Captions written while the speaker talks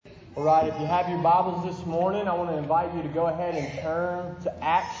All right, if you have your Bibles this morning, I want to invite you to go ahead and turn to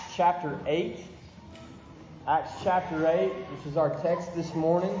Acts chapter 8. Acts chapter 8, this is our text this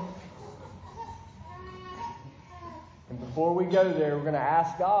morning. And before we go there, we're going to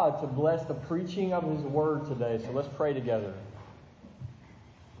ask God to bless the preaching of His Word today. So let's pray together.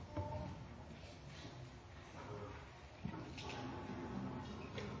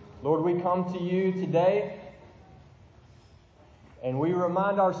 Lord, we come to you today, and we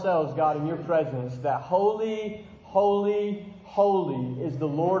remind ourselves, God, in your presence, that holy, holy, holy is the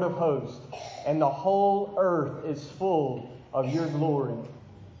Lord of hosts, and the whole earth is full of your glory.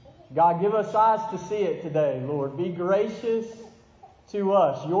 God, give us eyes to see it today, Lord. Be gracious to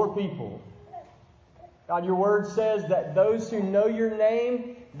us, your people. God, your word says that those who know your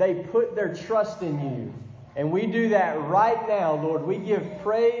name, they put their trust in you. And we do that right now, Lord. We give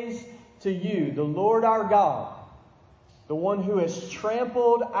praise to you, the Lord our God, the one who has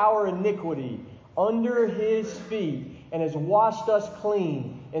trampled our iniquity under His feet and has washed us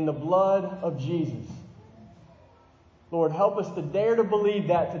clean in the blood of Jesus. Lord, help us to dare to believe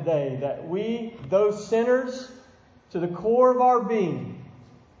that today, that we, those sinners, to the core of our being,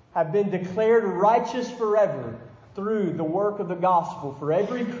 have been declared righteous forever through the work of the gospel for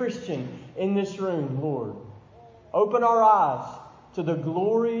every Christian in this room, Lord. Open our eyes to the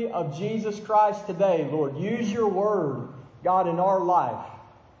glory of Jesus Christ today, Lord. Use your word, God, in our life.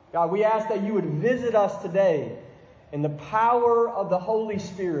 God, we ask that you would visit us today in the power of the Holy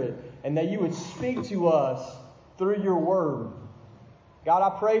Spirit and that you would speak to us through your word. God,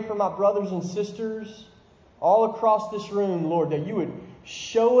 I pray for my brothers and sisters all across this room, Lord, that you would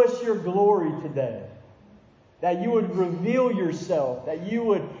show us your glory today, that you would reveal yourself, that you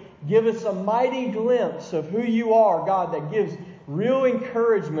would give us a mighty glimpse of who you are, God, that gives real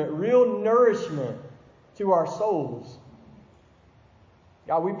encouragement, real nourishment to our souls.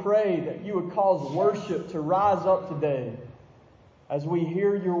 God, we pray that you would cause worship to rise up today as we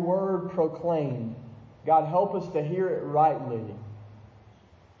hear your word proclaimed. God, help us to hear it rightly.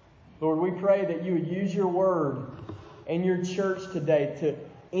 Lord, we pray that you would use your word and your church today to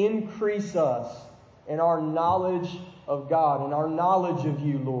increase us in our knowledge of God, in our knowledge of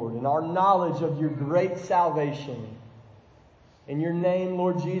you, Lord, in our knowledge of your great salvation. In your name,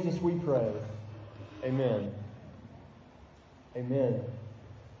 Lord Jesus, we pray. Amen. Amen.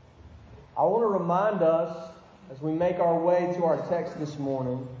 I want to remind us, as we make our way to our text this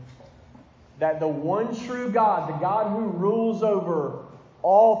morning, that the one true God, the God who rules over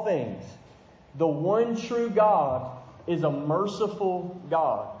all things, the one true God is a merciful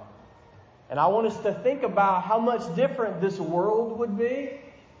God. And I want us to think about how much different this world would be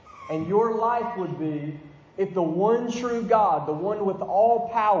and your life would be if the one true God, the one with all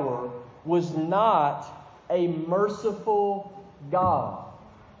power, was not a merciful God.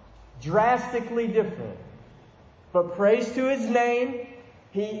 Drastically different. But praise to His name,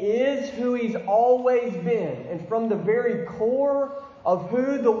 He is who He's always been. And from the very core of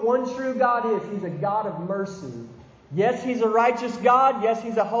who the one true God is, He's a God of mercy. Yes, He's a righteous God. Yes,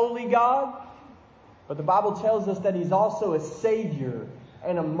 He's a holy God. But the Bible tells us that He's also a Savior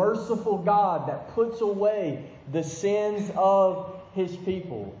and a merciful God that puts away the sins of His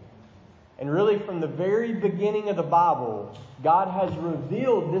people. And really, from the very beginning of the Bible, God has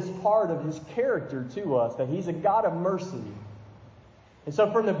revealed this part of His character to us, that He's a God of mercy. And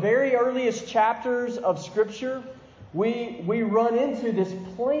so from the very earliest chapters of Scripture, we run into this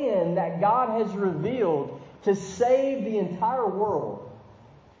plan that God has revealed to save the entire world.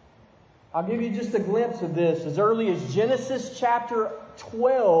 I'll give you just a glimpse of this. As early as Genesis chapter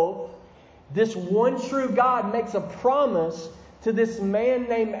 12, this one true God makes a promise to this man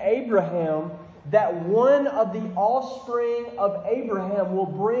named Abraham that one of the offspring of Abraham will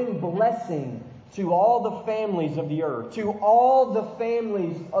bring blessing to all the families of the earth. To all the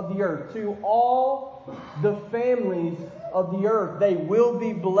families of the earth. To all the families of the earth. They will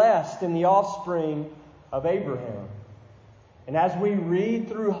be blessed in the offspring of Abraham. And as we read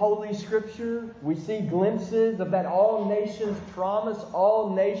through Holy Scripture, we see glimpses of that all nations promise,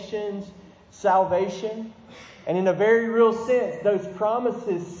 all nations salvation. And in a very real sense, those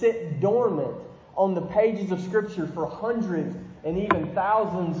promises sit dormant on the pages of Scripture for hundreds and even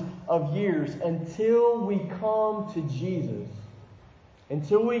thousands of years until we come to Jesus.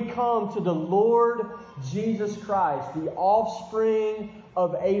 Until we come to the Lord Jesus Christ, the offspring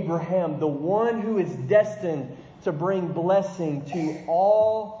of Abraham, the one who is destined to bring blessing to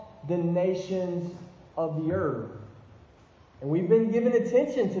all the nations of the earth. And we've been giving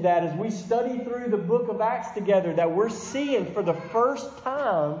attention to that as we study through the book of Acts together, that we're seeing for the first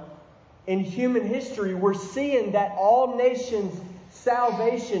time in human history, we're seeing that all nations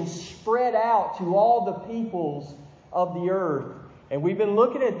salvation spread out to all the peoples of the earth. And we've been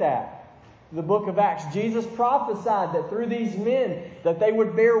looking at that. The book of Acts. Jesus prophesied that through these men that they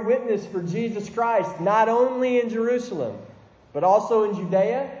would bear witness for Jesus Christ, not only in Jerusalem, but also in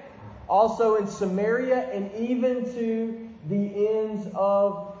Judea, also in Samaria, and even to the ends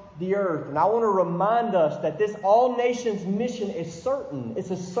of the earth. And I want to remind us that this all nations mission is certain.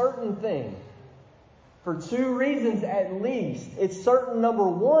 It's a certain thing. For two reasons at least. It's certain, number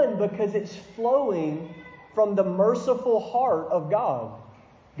one, because it's flowing from the merciful heart of God.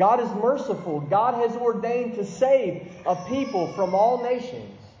 God is merciful. God has ordained to save a people from all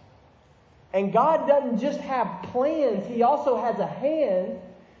nations. And God doesn't just have plans. He also has a hand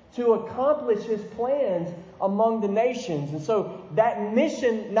to accomplish His plans among the nations. And so that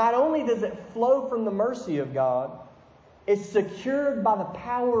mission, not only does it flow from the mercy of God, it's secured by the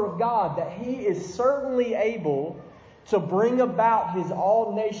power of God that He is certainly able to bring about His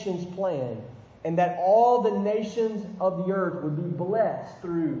all nations plan. And that all the nations of the earth would be blessed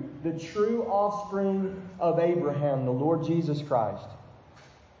through the true offspring of Abraham, the Lord Jesus Christ.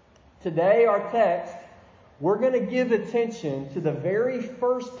 Today, our text, we're going to give attention to the very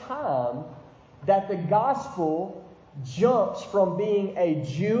first time that the gospel jumps from being a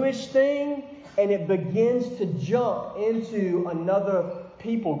Jewish thing and it begins to jump into another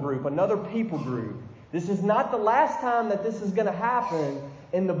people group. This is not the last time that this is going to happen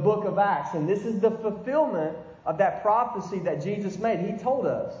in the book of Acts. And this is the fulfillment of that prophecy that Jesus made. He told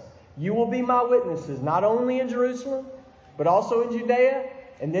us, you will be my witnesses, not only in Jerusalem, but also in Judea,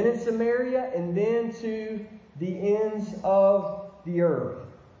 and then in Samaria, and then to the ends of the earth.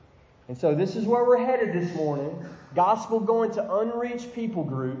 And so this is where we're headed this morning. Gospel going to unreached people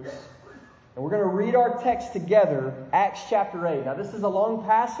groups. And we're going to read our text together, Acts chapter 8. Now this is a long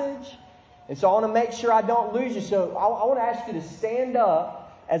passage, and so I want to make sure I don't lose you. So I want to ask you to stand up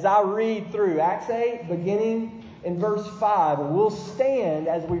as I read through Acts 8, beginning in verse 5. And we'll stand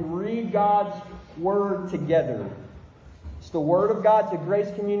as we read God's Word together. It's the Word of God to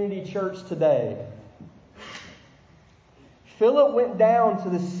Grace Community Church today. Philip went down to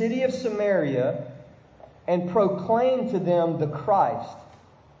the city of Samaria and proclaimed to them the Christ.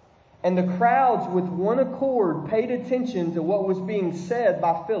 And the crowds with one accord paid attention to what was being said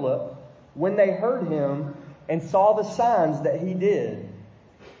by Philip when they heard him and saw the signs that he did.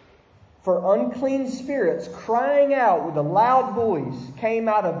 For unclean spirits, crying out with a loud voice, came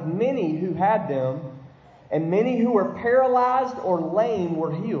out of many who had them, and many who were paralyzed or lame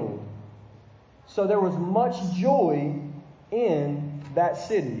were healed. So there was much joy in that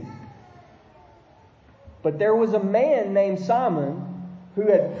city. But there was a man named Simon who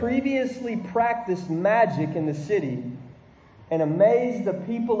had previously practiced magic in the city and amazed the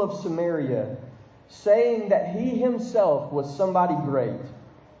people of Samaria, saying that he himself was somebody great.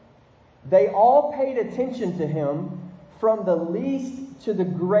 They all paid attention to him, from the least to the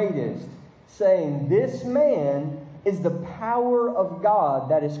greatest, saying, "This man is the power of God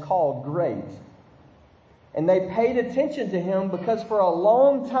that is called great." And they paid attention to him because for a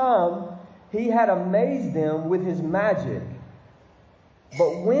long time he had amazed them with his magic.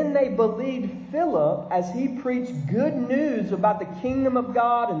 But when they believed Philip as he preached good news about the kingdom of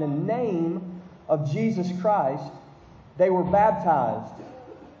God in the name of Jesus Christ, they were baptized,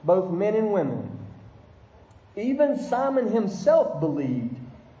 both men and women. Even Simon himself believed,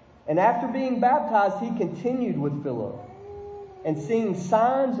 and after being baptized, he continued with Philip. And seeing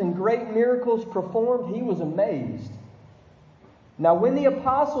signs and great miracles performed, he was amazed. Now when the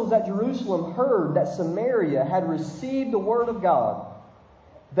apostles at Jerusalem heard that Samaria had received the word of God,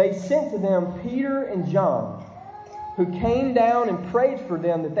 they sent to them Peter and John, who came down and prayed for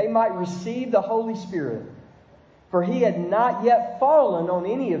them that they might receive the Holy Spirit. For he had not yet fallen on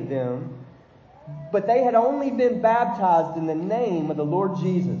any of them, but they had only been baptized in the name of the Lord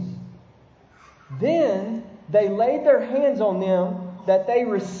Jesus. Then they laid their hands on them that they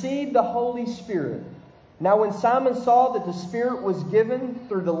received the Holy Spirit. Now when Simon saw that the Spirit was given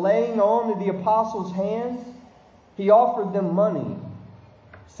through the laying on of the apostles' hands, he offered them money,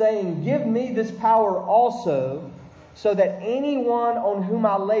 saying, "Give me this power also, so that anyone on whom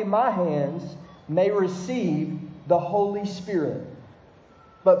I lay my hands may receive the Holy Spirit."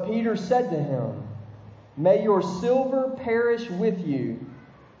 But Peter said to him, "May your silver perish with you,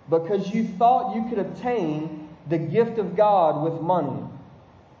 because you thought you could obtain the gift of God with money.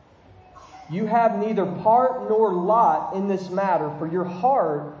 You have neither part nor lot in this matter, for your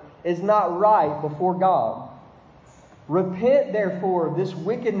heart is not right before God. Repent, therefore, of this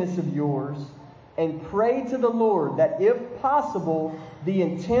wickedness of yours, and pray to the Lord that, if possible, the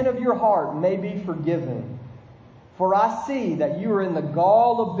intent of your heart may be forgiven. For I see that you are in the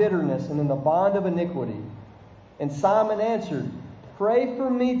gall of bitterness and in the bond of iniquity. And Simon answered, Pray for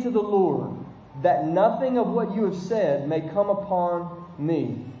me to the Lord, that nothing of what you have said may come upon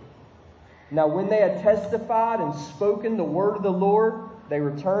me. Now when they had testified and spoken the word of the Lord, they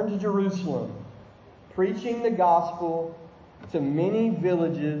returned to Jerusalem, preaching the gospel to many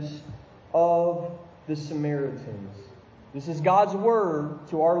villages of the Samaritans. This is God's word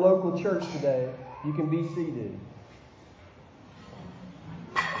to our local church today. You can be seated.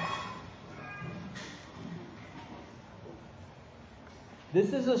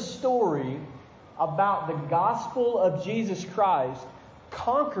 This is a story about the gospel of Jesus Christ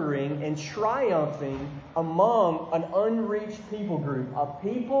conquering and triumphing among an unreached people group. A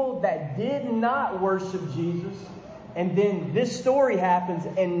people that did not worship Jesus. And then this story happens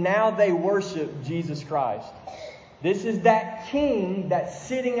and now they worship Jesus Christ. This is that king that's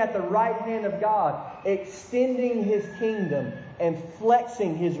sitting at the right hand of God, extending his kingdom and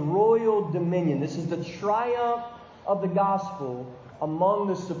flexing his royal dominion. This is the triumph of the gospel among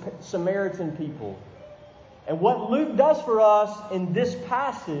the Samaritan people. And what Luke does for us in this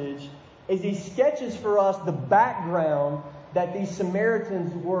passage is he sketches for us the background that these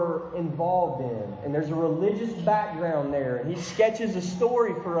Samaritans were involved in. And there's a religious background there. And he sketches a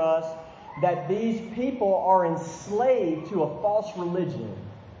story for us that these people are enslaved to a false religion.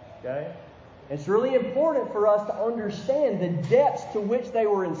 Okay? It's really important for us to understand the depths to which they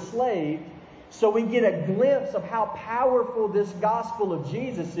were enslaved, so we get a glimpse of how powerful this gospel of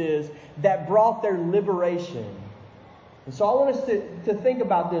Jesus is that brought their liberation. And so I want us to think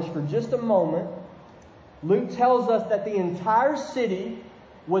about this for just a moment. Luke tells us that the entire city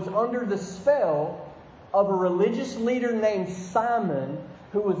was under the spell of a religious leader named Simon,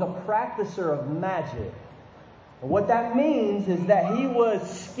 who was a practicer of magic. And what that means is that he was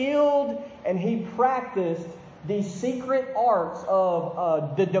skilled and he practiced the secret arts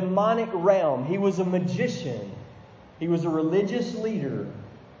of the demonic realm. He was a magician. He was a religious leader.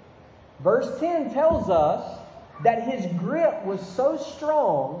 Verse 10 tells us that his grip was so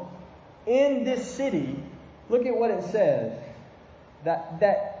strong in this city. Look at what it says. That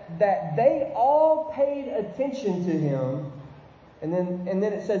they all paid attention to him. And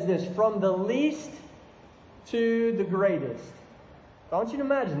then it says this, from the least to the greatest. I want you to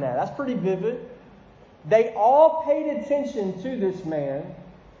imagine that. That's pretty vivid. They all paid attention to this man,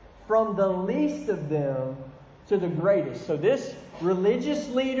 from the least of them to the greatest. So this religious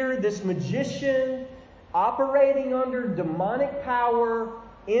leader, this magician, operating under demonic power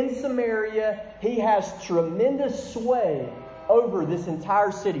in Samaria, he has tremendous sway over this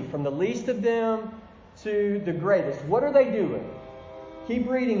entire city, from the least of them to the greatest. What are they doing? Keep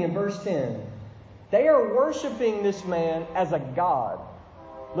reading in verse 10. They are worshiping this man as a god.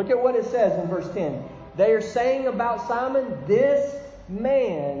 Look at what it says in verse 10. They are saying about Simon, this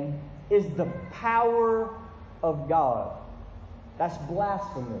man is the power of God. That's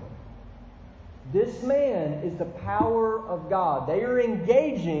blasphemy. This man is the power of God. They are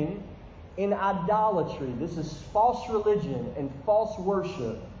engaging in idolatry. This is false religion and false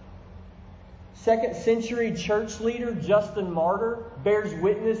worship. 2nd century church leader Justin Martyr bears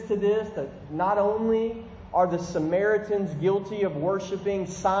witness to this, that not only are the Samaritans guilty of worshiping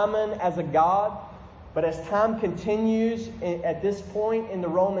Simon as a god, but as time continues at this point in the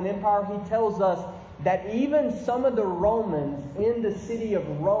Roman Empire, he tells us that even some of the Romans in the city of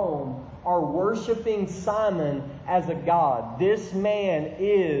Rome are worshiping Simon as a god. This man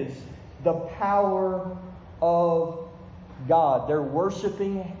is the power of God. They're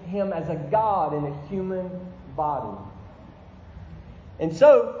worshiping him as a god in a human body. And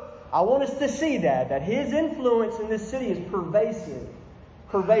so, I want us to see that his influence in this city is pervasive.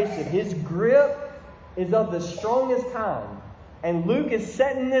 His grip is of the strongest kind. And Luke is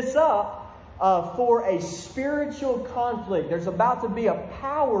setting this up for a spiritual conflict. There's about to be a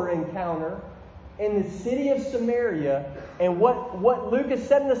power encounter in the city of Samaria. And what Luke is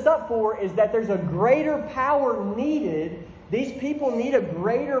setting this up for is that there's a greater power needed. These people need a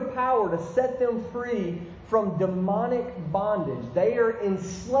greater power to set them free from demonic bondage. They are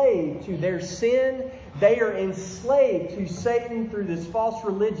enslaved to their sin. They are enslaved to Satan through this false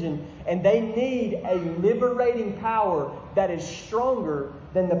religion. And they need a liberating power that is stronger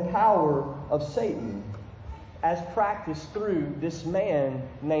than the power of Satan, as practiced through this man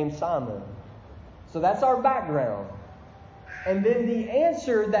named Simon. So that's our background. And then the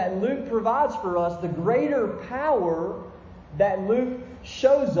answer that Luke provides for us, the greater power that Luke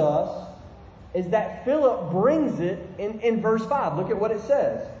shows us, is that Philip brings it in verse 5. Look at what it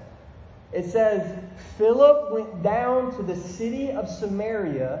says. It says, Philip went down to the city of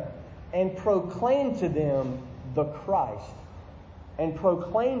Samaria and proclaimed to them the Christ, and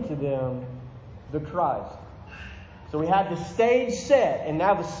proclaim to them the Christ. So we have the stage set, and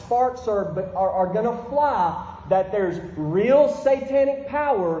now the sparks are going to fly, that there's real satanic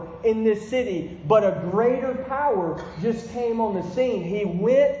power in this city, but a greater power just came on the scene. He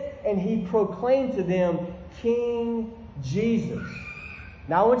went and he proclaimed to them King Jesus.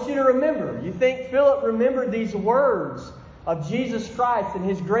 Now I want you to remember, you think Philip remembered these words of Jesus Christ and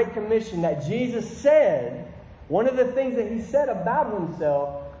His Great Commission that Jesus said. One of the things that He said about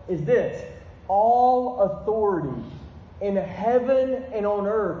Himself is this: all authority in heaven and on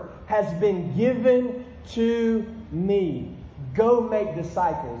earth has been given to me. Go make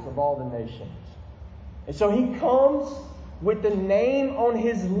disciples of all the nations. And so He comes with the name on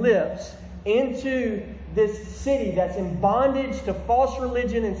His lips into this city that's in bondage to false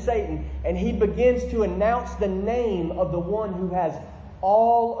religion and Satan, and He begins to announce the name of the one who has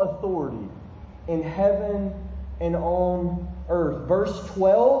all authority in heaven and on earth. Verse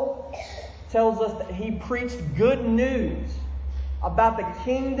 12 tells us that He preached good news about the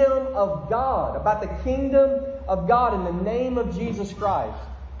kingdom of God, in the name of Jesus Christ.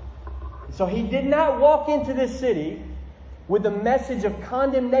 So He did not walk into this city with a message of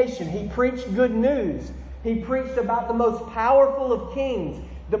condemnation. He preached good news. He preached about the most powerful of kings,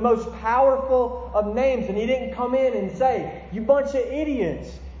 the most powerful of names. And He didn't come in and say, "You bunch of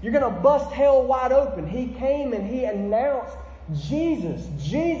idiots, you're going to bust hell wide open." He came and He announced Jesus.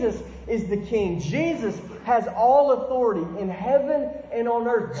 Jesus is the King. Jesus has all authority in heaven and on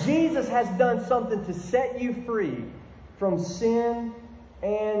earth. Jesus has done something to set you free from sin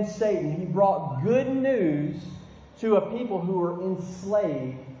and Satan. He brought good news to a people who were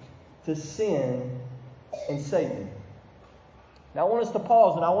enslaved to sin and Satan. Now I want us to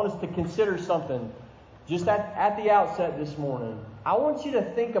pause and I want us to consider something just at the outset this morning. I want you to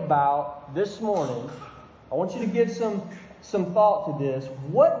think about this morning. I want you to give some thought to this.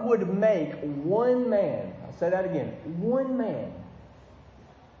 What would make one man, I'll say that again, one man,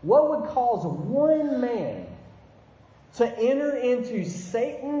 what would cause one man to enter into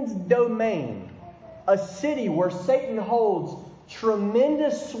Satan's domain, a city where Satan holds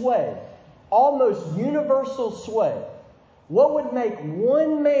tremendous sway, almost universal sway? What would make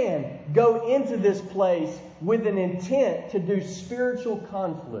one man go into this place with an intent to do spiritual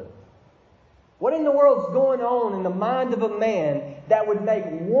conflict? What in the world's going on in the mind of a man that would make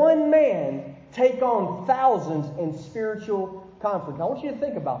one man take on thousands in spiritual conflict? I want you to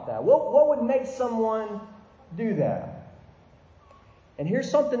think about that. What would make someone do that? And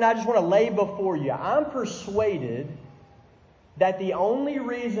here's something I just want to lay before you. I'm persuaded that the only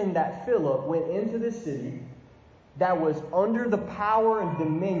reason that Philip went into this city that was under the power and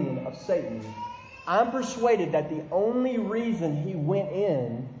dominion of Satan, I'm persuaded that the only reason he went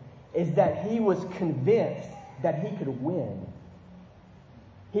in is that he was convinced that he could win.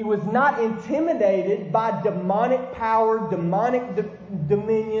 He was not intimidated by demonic power, demonic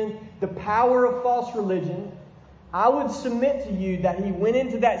dominion, the power of false religion. I would submit to you that he went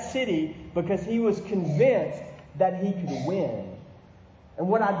into that city because he was convinced that he could win. And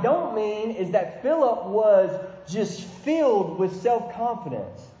what I don't mean is that Philip was just filled with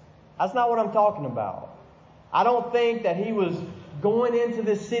self-confidence. That's not what I'm talking about. I don't think that he was going into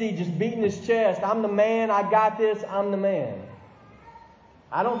this city just beating his chest. I'm the man, I got this, I'm the man.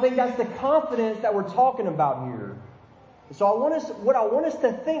 I don't think that's the confidence that we're talking about here. So what I want us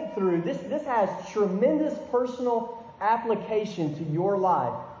to think through, this has tremendous personal application to your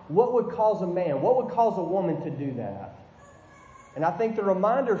life. What would cause a man, what would cause a woman to do that? And I think the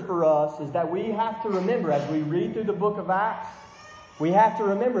reminder for us is that we have to remember, as we read through the book of Acts, we have to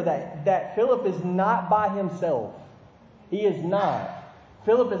remember that Philip is not by himself. He is not.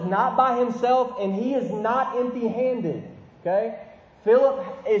 Philip is not by himself, and he is not empty-handed. Okay? Philip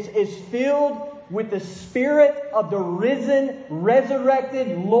is filled with the Spirit of the risen,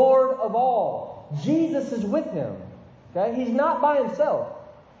 resurrected Lord of all. Jesus is with him. Okay? He's not by himself.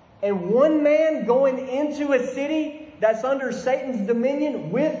 And one man going into a city that's under Satan's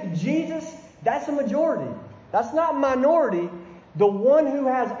dominion with Jesus, that's a majority. That's not minority. The one who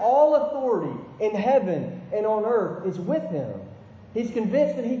has all authority in heaven and on earth is with him. He's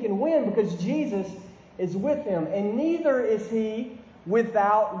convinced that he can win because Jesus is with him. And neither is he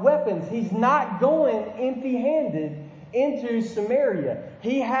without weapons. He's not going empty-handed into Samaria.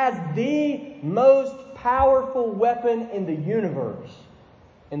 He has the most powerful weapon in the universe.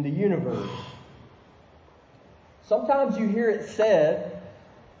 Sometimes you hear it said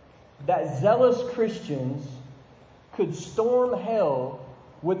that zealous Christians could storm hell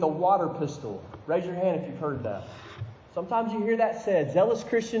with a water pistol. Raise your hand if you've heard that. Sometimes you hear that said. Zealous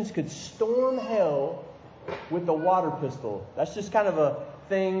Christians could storm hell with the water pistol. That's just kind of a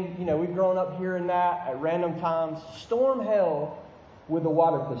thing, we've grown up hearing that at random times. Storm hell with a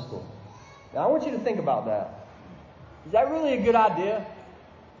water pistol. Now, I want you to think about that. Is that really a good idea?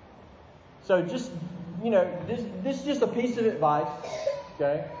 So just, this is just a piece of advice,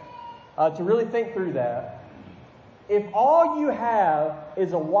 okay, to really think through that. If all you have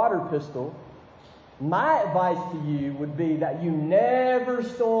is a water pistol, my advice to you would be that you never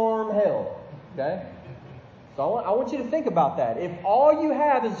storm hell, okay? So I want you to think about that. If all you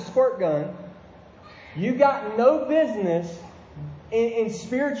have is a squirt gun, you got no business in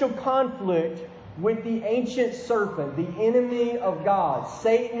spiritual conflict with the ancient serpent, the enemy of God,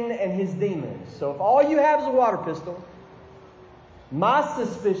 Satan and his demons. So if all you have is a water pistol, my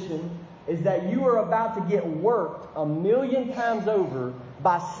suspicion is that you are about to get worked 1,000,000 times over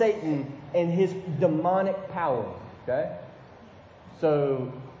by Satan and his demonic power. Okay?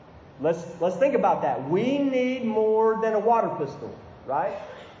 So let's think about that. We need more than a water pistol, right?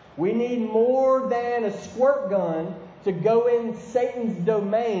 We need more than a squirt gun to go in Satan's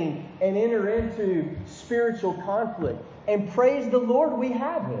domain and enter into spiritual conflict. And praise the Lord, we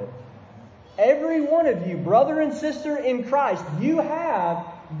have it. Every one of you, brother and sister in Christ, you have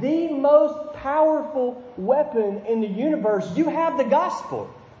the most powerful weapon in the universe. You have the gospel.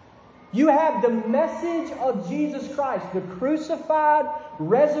 You have the message of Jesus Christ, the crucified,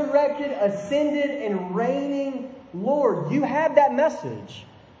 resurrected, ascended, and reigning Lord. You have that message.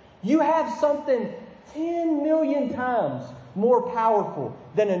 You have something 10 million times more powerful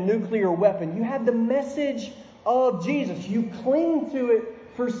than a nuclear weapon. You have the message of Jesus. You cling to it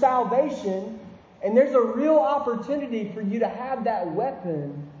for salvation, and there's a real opportunity for you to have that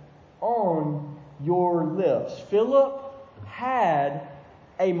weapon on your lips. Philip had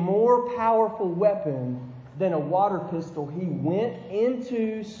a more powerful weapon than a water pistol. He went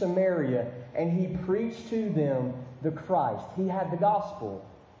into Samaria and he preached to them the Christ. He had the gospel.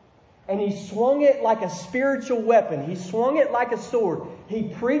 And he swung it like a spiritual weapon. He swung it like a sword. He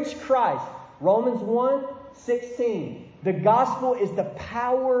preached Christ. Romans 1:16. The gospel is the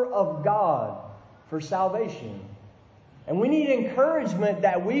power of God for salvation. And we need encouragement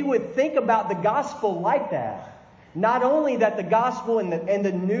that we would think about the gospel like that. Not only that the gospel and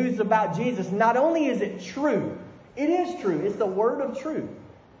the news about Jesus, not only is it true, it is true. It's the word of truth.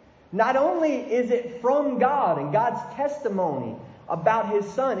 Not only is it from God and God's testimony about His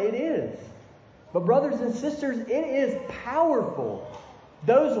Son, it is. But brothers and sisters, it is powerful.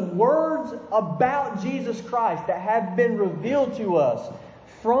 Those words about Jesus Christ that have been revealed to us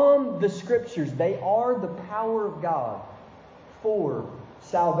from the Scriptures, they are the power of God for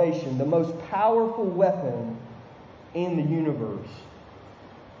salvation, the most powerful weapon in the universe.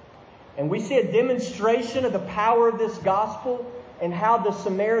 And we see a demonstration of the power of this gospel and how the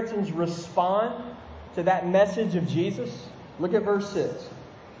Samaritans respond to that message of Jesus. Look at verse 6.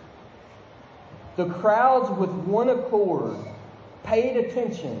 The crowds with one accord paid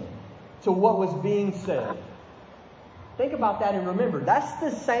attention to what was being said. Think about that and remember, that's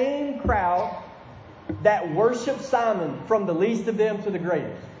the same crowd that worshiped Simon from the least of them to the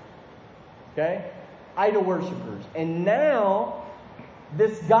greatest. Okay? Idol worshipers. And now,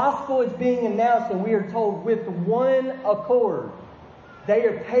 this gospel is being announced and we are told with one accord. They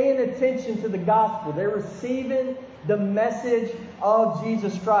are paying attention to the gospel. They're receiving the message of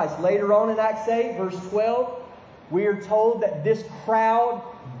Jesus Christ. Later on in Acts 8, verse 12, we are told that this crowd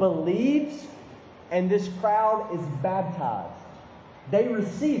believes and this crowd is baptized. They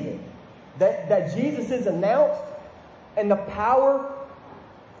receive it. That Jesus is announced and the power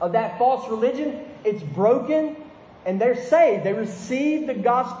of that false religion, it's broken and they're saved. They receive the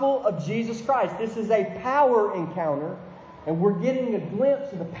gospel of Jesus Christ. This is a power encounter and we're getting a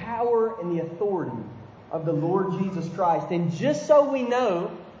glimpse of the power and the authority of the Lord Jesus Christ. And just so we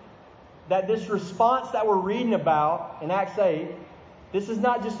know that this response that we're reading about in Acts 8, this is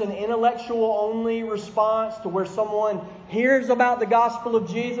not just an intellectual only response to where someone hears about the gospel of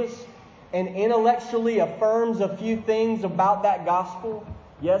Jesus and intellectually affirms a few things about that gospel.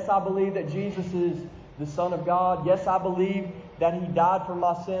 Yes, I believe that Jesus is the Son of God. Yes, I believe that He died for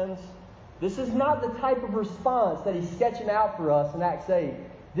my sins. This is not the type of response that He's sketching out for us in Acts 8.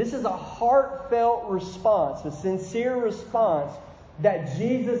 This is a heartfelt response, a sincere response that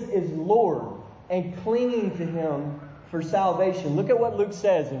Jesus is Lord and clinging to Him for salvation. Look at what Luke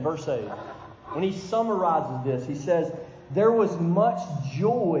says in verse 8. When he summarizes this, he says, there was much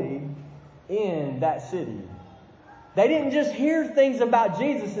joy in that city. They didn't just hear things about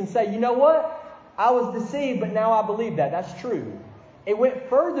Jesus and say, you know what? I was deceived, but now I believe that. That's true. It went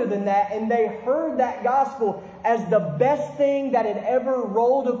further than that, and they heard that gospel as the best thing that had ever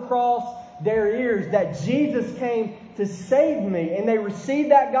rolled across their ears that Jesus came to save me. And they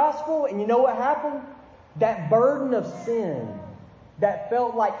received that gospel, and you know what happened? That burden of sin that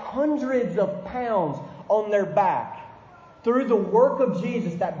felt like hundreds of pounds on their back, through the work of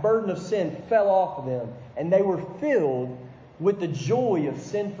Jesus, that burden of sin fell off of them. And they were filled with the joy of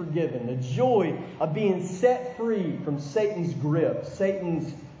sin forgiven, the joy of being set free from Satan's grip,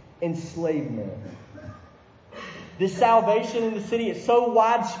 Satan's enslavement. This salvation in the city is so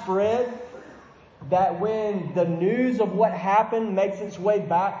widespread that when the news of what happened makes its way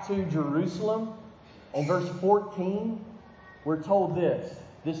back to Jerusalem, in verse 14, we're told this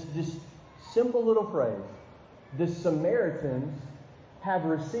simple little phrase: the Samaritans have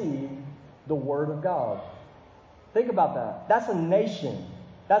received the Word of God. Think about that. That's a nation.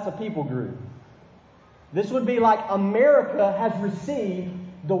 That's a people group. This would be like America has received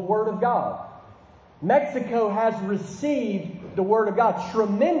the Word of God. Mexico has received the Word of God.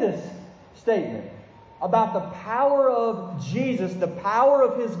 Tremendous statement about the power of Jesus, the power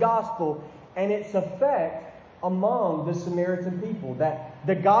of His gospel, and its effect among the Samaritan people. That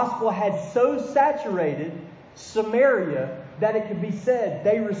the gospel had so saturated Samaria that it could be said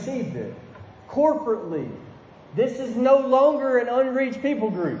they received it corporately. This is no longer an unreached people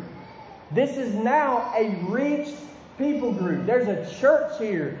group. This is now a reached people group. There's a church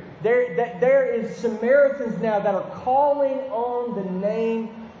here. There is Samaritans now that are calling on the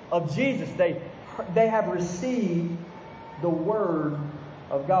name of Jesus. They have received the Word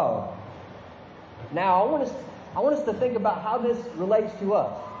of God. Now, I want us to think about how this relates to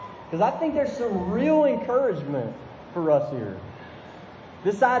us, because I think there's some real encouragement for us here.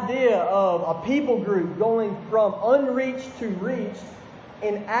 This idea of a people group going from unreached to reached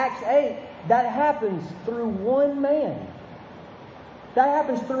in Acts 8, that happens through one man. That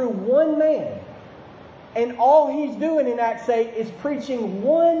happens through one man. And all he's doing in Acts 8 is preaching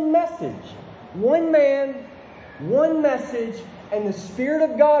one message. One man, one message, and the Spirit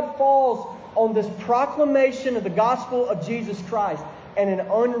of God falls on this proclamation of the gospel of Jesus Christ, and an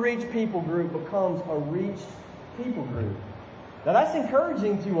unreached people group becomes a reached people group. Now that's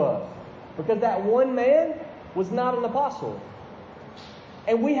encouraging to us, because that one man was not an apostle.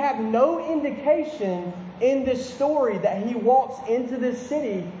 And we have no indication in this story that he walks into this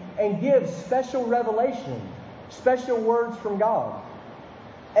city and gives special revelation, special words from God.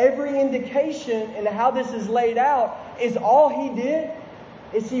 Every indication in how this is laid out is all he did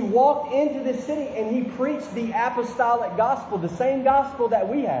is he walked into this city and he preached the apostolic gospel, the same gospel that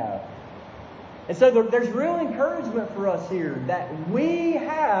we have. And so there's real encouragement for us here that we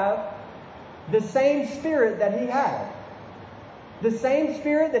have the same Spirit that he had. The same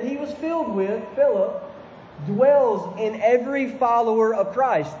Spirit that he was filled with, Philip, dwells in every follower of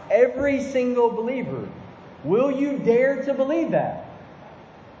Christ, every single believer. Will you dare to believe that?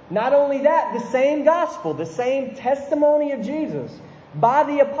 Not only that, the same gospel, the same testimony of Jesus by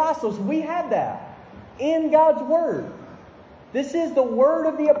the apostles, we have that in God's Word. This is the Word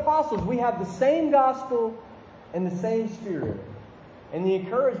of the apostles. We have the same gospel and the same Spirit. And the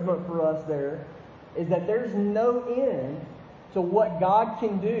encouragement for us there is that there's no end to what God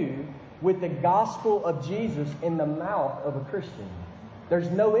can do with the gospel of Jesus in the mouth of a Christian. There's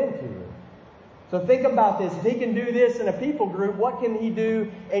no end to it. So think about this. If He can do this in a people group, what can He do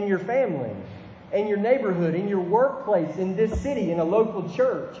in your family, in your neighborhood, in your workplace, in this city, in a local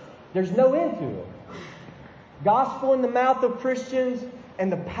church? There's no end to it. Gospel in the mouth of Christians and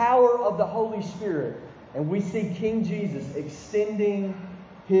the power of the Holy Spirit. And we see King Jesus extending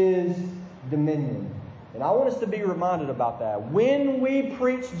His dominion. And I want us to be reminded about that. When we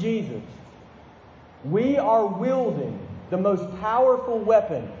preach Jesus, we are wielding the most powerful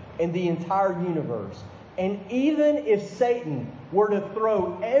weapon in the entire universe. And even if Satan were to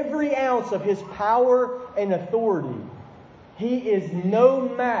throw every ounce of his power and authority, he is no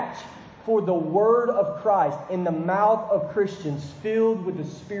match for the Word of Christ in the mouth of Christians filled with the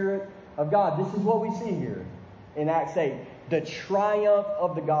Spirit of God. This is what we see here in Acts 8. The triumph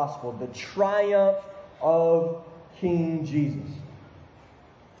of the gospel. The triumph of King Jesus.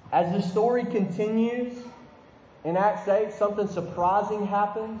 As the story continues in Acts 8, something surprising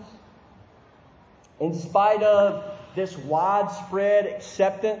happens. In spite of this widespread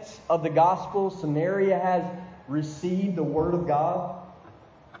acceptance of the gospel, Samaria has received the Word of God.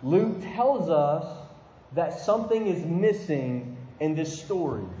 Luke tells us that something is missing in this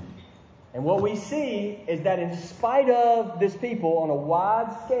story. And what we see is that in spite of this people on a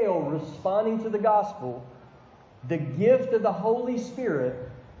wide scale responding to the gospel, the gift of the Holy Spirit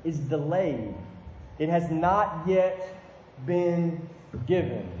is delayed. It has not yet been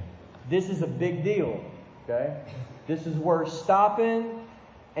given. This is a big deal. Okay? This is worth stopping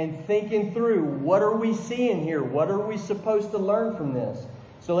and thinking through, what are we seeing here? What are we supposed to learn from this?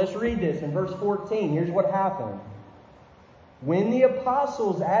 So let's read this in verse 14. Here's what happened. When the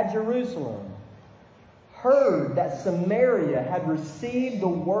apostles at Jerusalem heard that Samaria had received the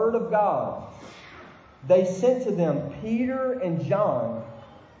word of God, they sent to them Peter and John,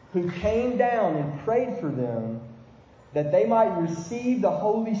 who came down and prayed for them that they might receive the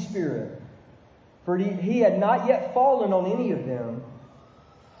Holy Spirit. For he had not yet fallen on any of them,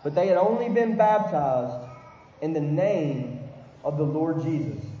 but they had only been baptized in the name of the Lord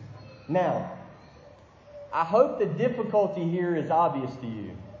Jesus. Now, I hope the difficulty here is obvious to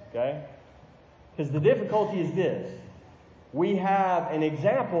you, okay? Because the difficulty is this. We have an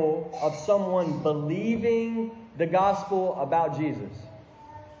example of someone believing the gospel about Jesus,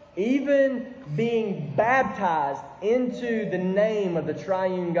 even being baptized into the name of the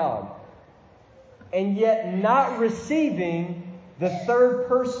triune God, and yet not receiving the third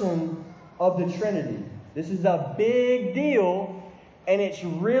person of the Trinity. This is a big deal, and it's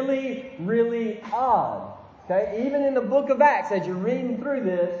really, really odd. Okay? Even in the book of Acts, as you're reading through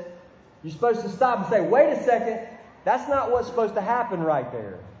this, you're supposed to stop and say, wait a second, that's not what's supposed to happen right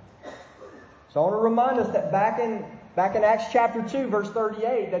there. So I want to remind us that back in Acts chapter 2, verse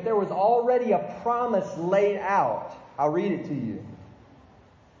 38, that there was already a promise laid out. I'll read it to you.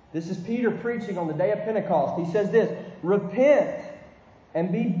 This is Peter preaching on the day of Pentecost. He says this, repent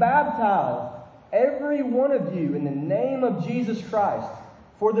and be baptized, every one of you, in the name of Jesus Christ,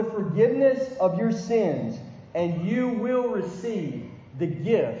 for the forgiveness of your sins, and you will receive the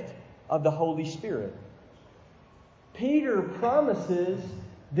gift of the Holy Spirit. Peter promises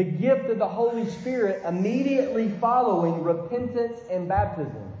the gift of the Holy Spirit immediately following repentance and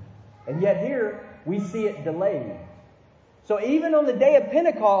baptism. And yet here we see it delayed. So even on the day of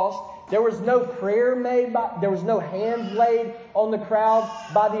Pentecost, there was no prayer made, there was no hands laid on the crowd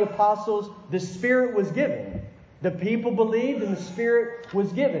by the apostles. The Spirit was given. The people believed and the Spirit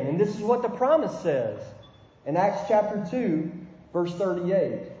was given. And this is what the promise says in Acts chapter 2, verse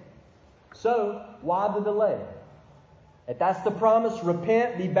 38. So, why the delay? If that's the promise,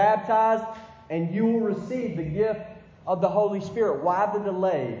 repent, be baptized, and you will receive the gift of the Holy Spirit. Why the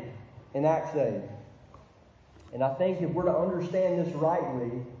delay in Acts 8? And I think if we're to understand this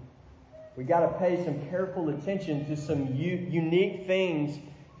rightly, we got to pay some careful attention to some unique things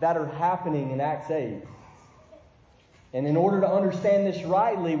that are happening in Acts 8. And in order to understand this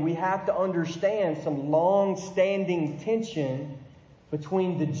rightly, we have to understand some long-standing tension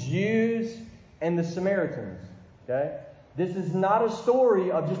between the Jews and the Samaritans. Okay? This is not a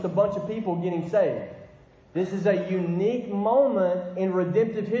story of just a bunch of people getting saved. This is a unique moment in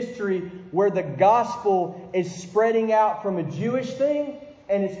redemptive history where the gospel is spreading out from a Jewish thing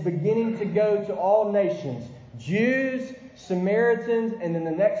and it's beginning to go to all nations. Jews, Samaritans, and then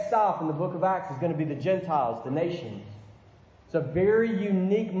the next stop in the book of Acts is going to be the Gentiles, the nations. It's a very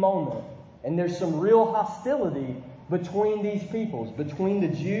unique moment. And there's some real hostility between these peoples, between the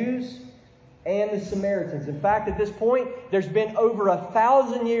Jews and the Samaritans. In fact, at this point, there's been over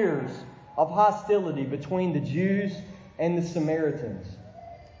 1,000 years of hostility between the Jews and the Samaritans.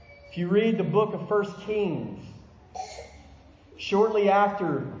 If you read the book of 1 Kings, shortly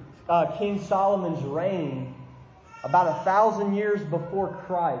after King Solomon's reign, about 1,000 years before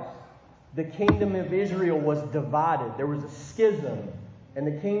Christ, the kingdom of Israel was divided. There was a schism, and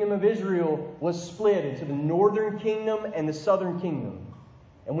the kingdom of Israel was split into the northern kingdom and the southern kingdom.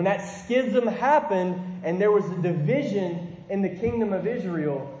 And when that schism happened and there was a division in the kingdom of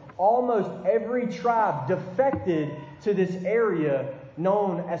Israel, almost every tribe defected to this area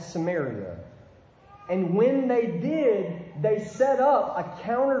known as Samaria. And when they did, they set up a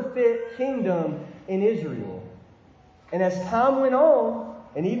counterfeit kingdom in Israel. And as time went on,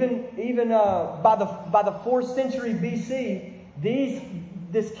 and even by the 4th century BC,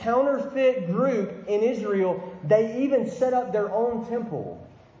 this counterfeit group in Israel, they even set up their own temple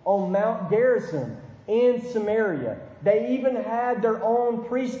on Mount Gerizim in Samaria. They even had their own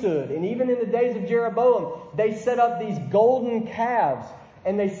priesthood. And even in the days of Jeroboam, they set up these golden calves.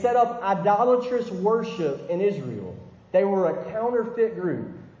 And they set up idolatrous worship in Israel. They were a counterfeit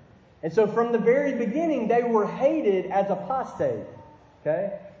group. And so from the very beginning, they were hated as apostate.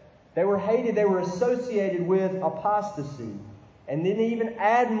 Okay? They were hated. They were associated with apostasy. And then even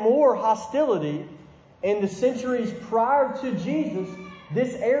add more hostility. In the centuries prior to Jesus,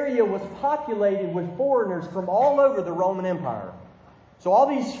 this area was populated with foreigners from all over the Roman Empire. So all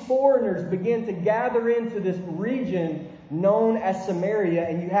these foreigners began to gather into this region known as Samaria,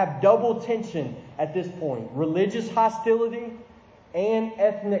 and you have double tension at this point. Religious hostility and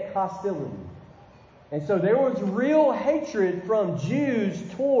ethnic hostility. And so there was real hatred from Jews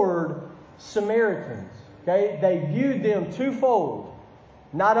toward Samaritans. Okay? They viewed them twofold.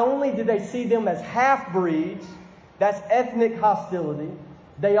 Not only did they see them as half-breeds, that's ethnic hostility,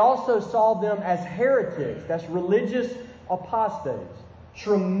 they also saw them as heretics, that's religious apostates.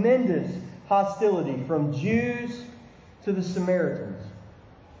 Tremendous hostility from Jews to the Samaritans.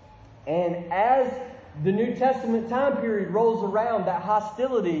 And as the New Testament time period rolls around, that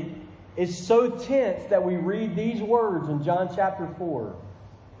hostility is so tense that we read these words in John chapter 4,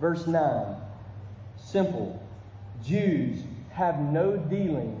 verse 9. Simple. Jews have no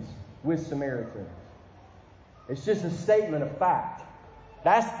dealings with Samaritans. It's just a statement of fact.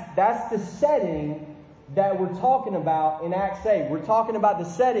 That's the setting that we're talking about in Acts 8. We're talking about the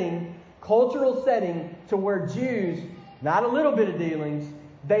setting, cultural setting, to where Jews, not a little bit of dealings,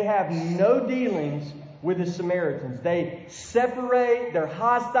 they have no dealings with the Samaritans. They separate, they're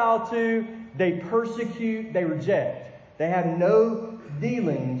hostile to, they persecute, they reject. They have no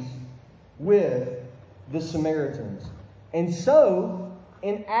dealings with the Samaritans. And so,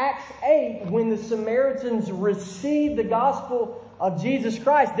 in Acts 8, when the Samaritans receive the gospel of Jesus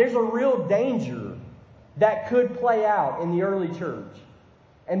Christ, there's a real danger that could play out in the early church.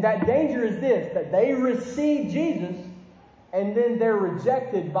 And that danger is this, that they receive Jesus and then they're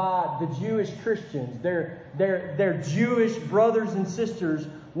rejected by the Jewish Christians. Their Jewish brothers and sisters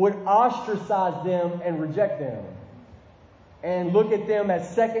would ostracize them and reject them. And look at them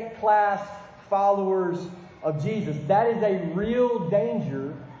as second-class followers of Jesus. That is a real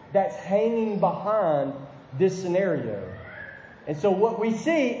danger that's hanging behind this scenario. And so what we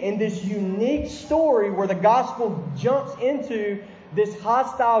see in this unique story where the gospel jumps into this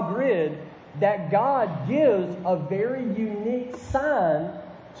hostile grid, that God gives a very unique sign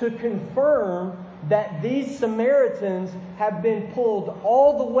to confirm that these Samaritans have been pulled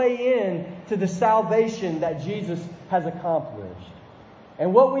all the way in to the salvation that Jesus has accomplished.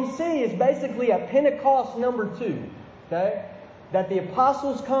 And what we see is basically a Pentecost number 2. Okay? That the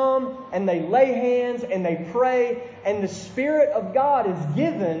apostles come and they lay hands and they pray, and the Spirit of God is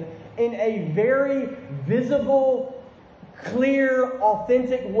given in a very visible, clear,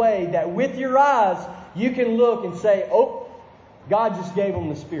 authentic way that with your eyes you can look and say, oh, God just gave them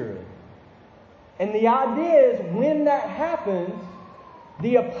the Spirit. And the idea is when that happens,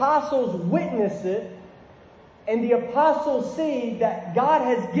 the apostles witness it, and the apostles see that God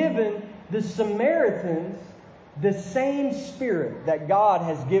has given the Samaritans the same Spirit that God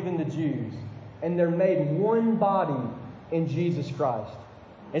has given the Jews. And they're made one body in Jesus Christ.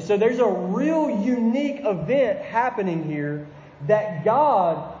 And so there's a real unique event happening here that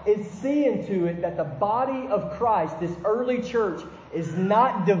God is seeing to it that the body of Christ, this early church, is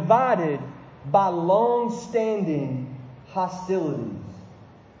not divided by long-standing hostilities.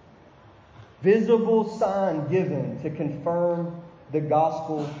 Visible sign given to confirm the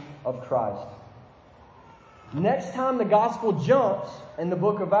gospel of Christ. Next time the gospel jumps in the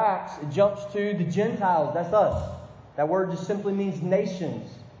book of Acts, it jumps to the Gentiles. That's us. That word just simply means nations.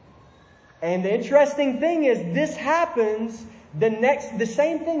 And the interesting thing is this happens the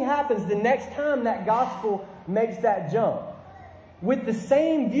same thing happens the next time that gospel makes that jump. With the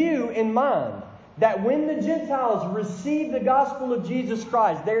same view in mind, that when the Gentiles receive the gospel of Jesus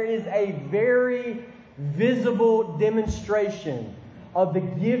Christ, there is a very visible demonstration of the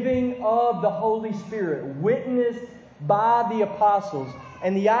giving of the Holy Spirit, witnessed by the apostles.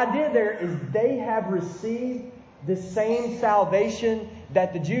 And the idea there is they have received the same salvation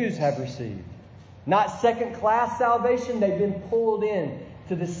that the Jews have received. Not second-class salvation, they've been pulled in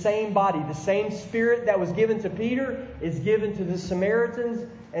to the same body. The same Spirit that was given to Peter is given to the Samaritans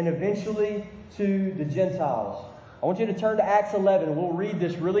and eventually to the Gentiles. I want you to turn to Acts 11. We'll read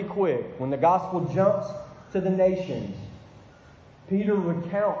this really quick. When the gospel jumps to the nations, Peter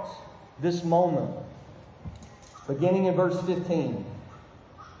recounts this moment. Beginning in verse 15.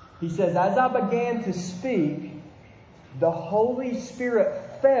 He says, "As I began to speak, the Holy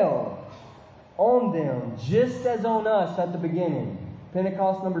Spirit fell on them just as on us at the beginning."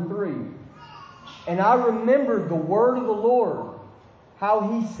 Pentecost number 3. "And I remembered the word of the Lord, how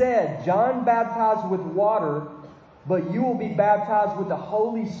he said, 'John baptized with water, but you will be baptized with the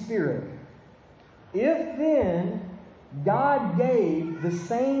Holy Spirit.' If then God gave the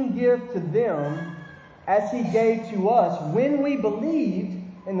same gift to them as he gave to us when we believed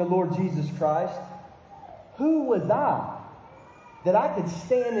in the Lord Jesus Christ, who was I that I could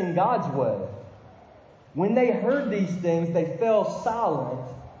stand in God's way?" When they heard these things, they fell silent,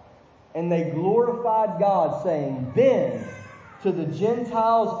 and they glorified God, saying, "Then to the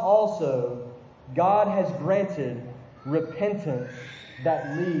Gentiles also God has granted repentance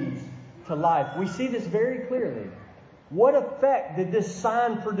that leads to life. We see this very clearly. What effect did this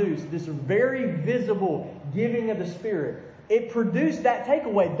sign produce? This very visible giving of the Spirit. It produced that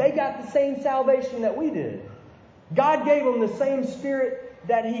takeaway. They got the same salvation that we did. God gave them the same Spirit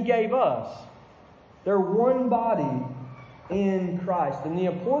that He gave us. They're one body in Christ. And the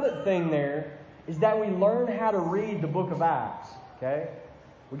important thing there is that we learn how to read the book of Acts. Okay?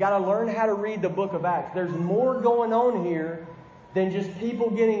 We got to learn how to read the book of Acts. There's more going on here than just people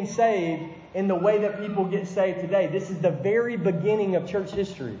getting saved in the way that people get saved today. This is the very beginning of church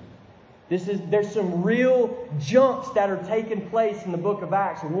history. There's some real jumps that are taking place in the book of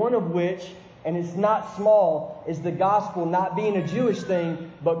Acts. One of which, and it's not small, is the gospel not being a Jewish thing,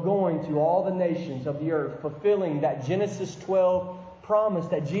 but going to all the nations of the earth, fulfilling that Genesis 12 promise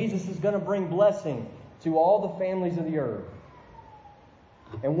that Jesus is going to bring blessing to all the families of the earth.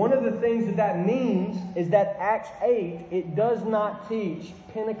 And one of the things that means is that Acts 8, it does not teach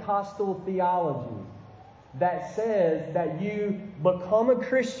Pentecostal theology that says that you become a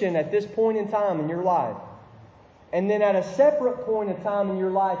Christian at this point in time in your life. And then at a separate point in time in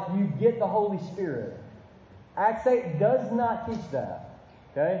your life, you get the Holy Spirit. Acts 8 does not teach that.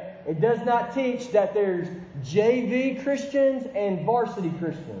 Okay? It does not teach that there's JV Christians and varsity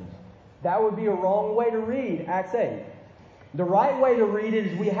Christians. That would be a wrong way to read Acts 8. The right way to read it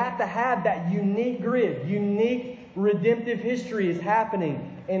is we have to have that unique grid. Unique redemptive history is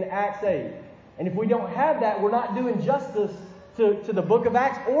happening in Acts 8. And if we don't have that, we're not doing justice to the book of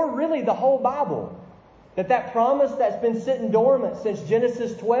Acts or really the whole Bible. That promise that's been sitting dormant since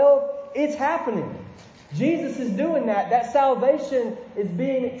Genesis 12, it's happening. Jesus is doing that. That salvation is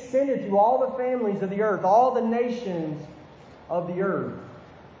being extended to all the families of the earth, all the nations of the earth.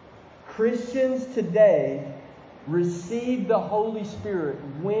 Christians today receive the Holy Spirit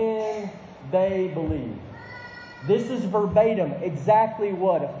when they believe. This is verbatim exactly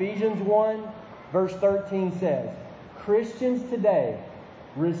what Ephesians 1 verse 13 says. Christians today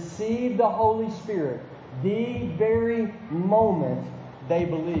receive the Holy Spirit the very moment they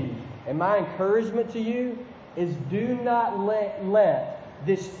believe. And my encouragement to you is do not let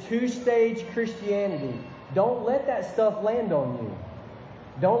this two-stage Christianity, don't let that stuff land on you.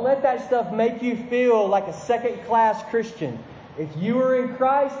 Don't let that stuff make you feel like a second-class Christian. If you are in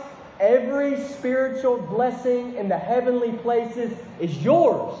Christ, every spiritual blessing in the heavenly places is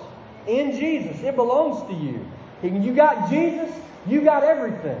yours in Jesus. It belongs to you. And you got Jesus, you got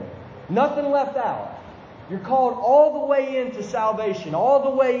everything. Nothing left out. You're called all the way into salvation, all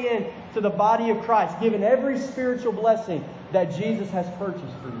the way into the body of Christ, given every spiritual blessing that Jesus has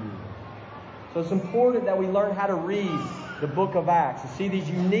purchased for you. So it's important that we learn how to read the book of Acts and see these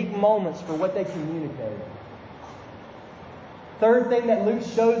unique moments for what they communicate. Third thing that Luke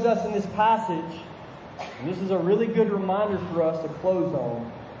shows us in this passage, and this is a really good reminder for us to close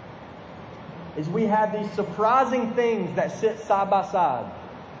on, is we have these surprising things that sit side by side.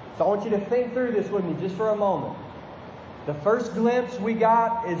 So I want you to think through this with me just for a moment. The first glimpse we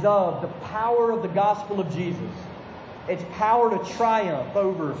got is of the power of the gospel of Jesus. Its power to triumph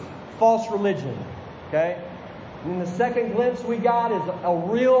over false religion. Okay? And the second glimpse we got is a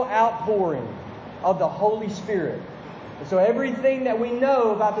real outpouring of the Holy Spirit. And so everything that we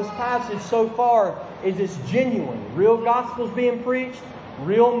know about this passage so far is it's genuine. Real gospel's being preached.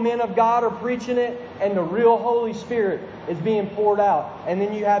 Real men of God are preaching it. And the real Holy Spirit is being poured out. And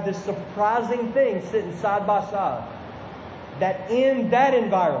then you have this surprising thing sitting side by side. That in that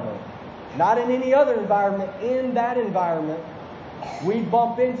environment, not in any other environment, in that environment, we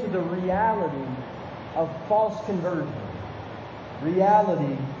bump into the reality of false conversion.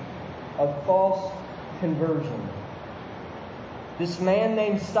 Reality of false conversion. This man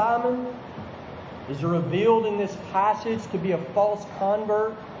named Simon is revealed in this passage to be a false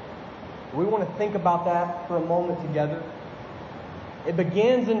convert. We want to think about that for a moment together. It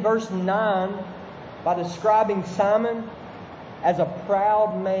begins in verse 9 by describing Simon as a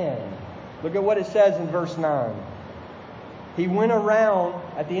proud man. Look at what it says in verse 9. He went around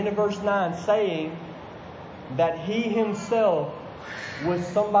at the end of verse 9 saying that he himself was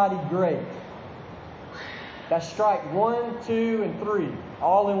somebody great. That's strike 1, 2, and 3,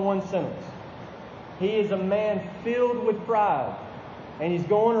 all in one sentence. He is a man filled with pride. And he's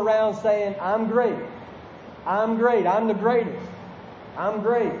going around saying, I'm great. I'm great. I'm the greatest. I'm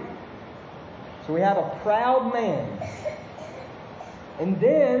great. So we have a proud man. And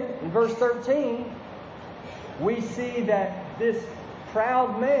then, in verse 13, we see that this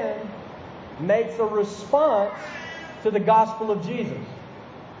proud man makes a response to the gospel of Jesus.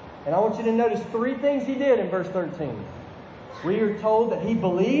 And I want you to notice 3 things he did in verse 13. We are told that he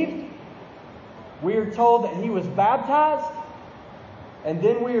believed. We are told that he was baptized. And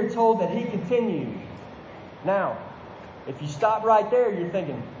then we are told that he continued. Now, if you stop right there, you're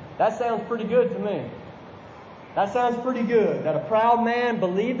thinking, that sounds pretty good to me. That sounds pretty good. That a proud man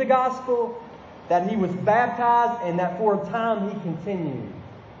believed the gospel, that he was baptized, and that for a time he continued.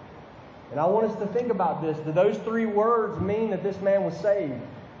 And I want us to think about this. Do those three words mean that this man was saved?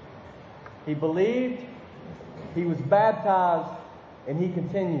 He believed, he was baptized, and he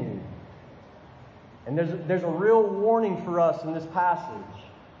continued. And there's a real warning for us in this passage.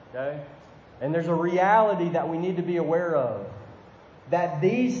 Okay? And there's a reality that we need to be aware of. That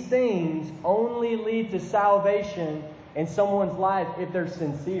these things only lead to salvation in someone's life if they're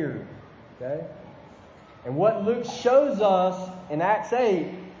sincere. Okay? And what Luke shows us in Acts 8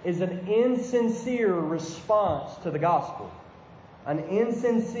 is an insincere response to the gospel. An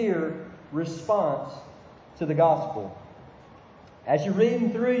insincere response to the gospel. As you're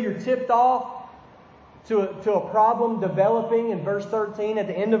reading through, you're tipped off to a problem developing in verse 13. At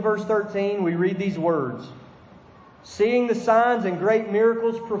the end of verse 13, we read these words. Seeing the signs and great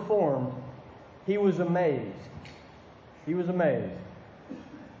miracles performed, he was amazed. He was amazed.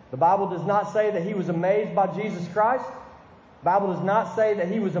 The Bible does not say that he was amazed by Jesus Christ. The Bible does not say that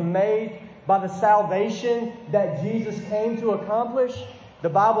he was amazed by the salvation that Jesus came to accomplish. The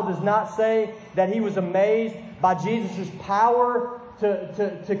Bible does not say that he was amazed by Jesus' power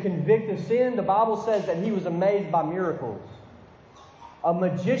to convict of sin. The Bible says that he was amazed by miracles. A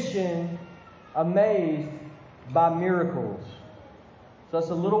magician amazed by miracles. So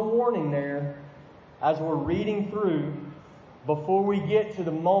that's a little warning there as we're reading through before we get to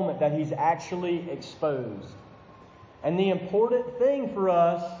the moment that he's actually exposed. And the important thing for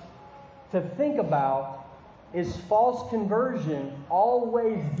us to think about is false conversion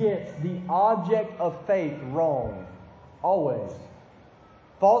always gets the object of faith wrong. Always.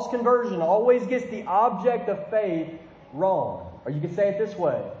 False conversion always gets the object of faith wrong. Or you could say it this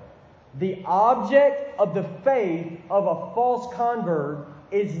way. The object of the faith of a false convert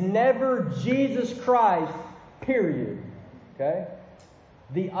is never Jesus Christ, period. Okay?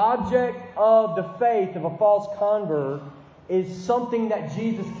 The object of the faith of a false convert is something that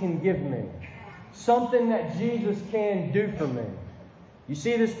Jesus can give me. Something that Jesus can do for me. You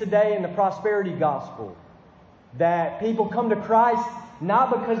see this today in the prosperity gospel. That people come to Christ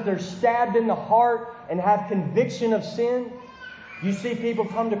not because they're stabbed in the heart and have conviction of sin. You see people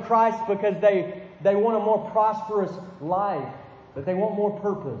come to Christ because they want a more prosperous life. That they want more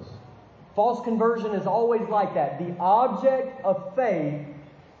purpose. False conversion is always like that. The object of faith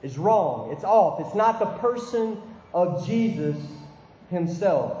is wrong. It's off. It's not the person of Jesus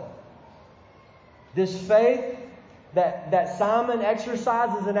himself. This faith that Simon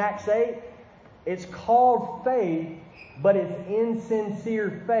exercises in Acts 8, it's called faith, but it's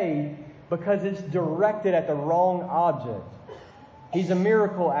insincere faith because it's directed at the wrong object. He's a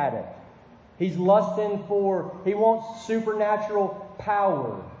miracle addict. He's lusting he wants supernatural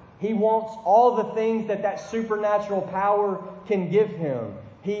power. He wants all the things that supernatural power can give him.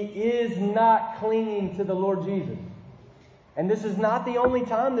 He is not clinging to the Lord Jesus. And this is not the only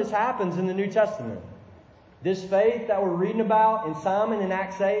time this happens in the New Testament. This faith that we're reading about in Simon in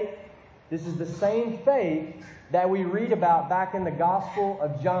Acts 8, this is the same faith that we read about back in the Gospel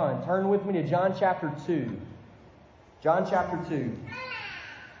of John. Turn with me to John chapter 2. John chapter 2.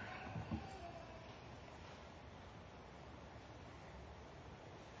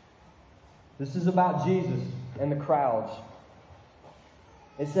 This is about Jesus and the crowds.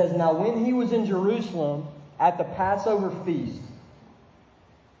 It says, Now when he was in Jerusalem at the Passover feast,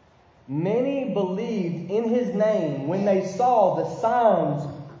 many believed in his name when they saw the signs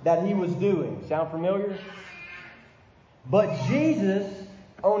that he was doing. Sound familiar? But Jesus,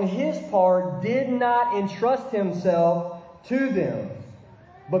 on his part, did not entrust himself to them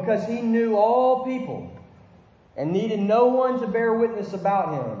because he knew all people and needed no one to bear witness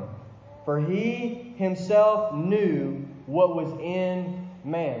about him. For he himself knew what was in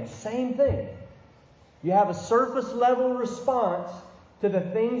man. Same thing. You have a surface level response to the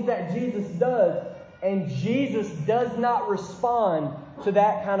things that Jesus does, and Jesus does not respond to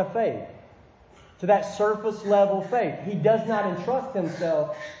that kind of faith, to that surface level faith. He does not entrust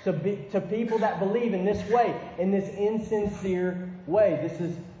himself to people that believe in this way, in this insincere way. This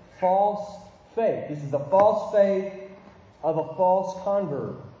is false faith. This is the false faith of a false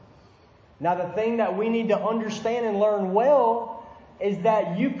convert. Now, the thing that we need to understand and learn well is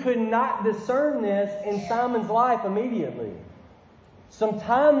that you could not discern this in Simon's life immediately. Some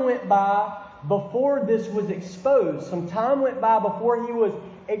time went by before this was exposed. Some time went by before he was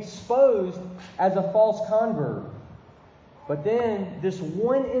exposed as a false convert. But then this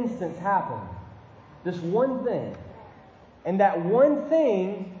one instance happened. This one thing. And that one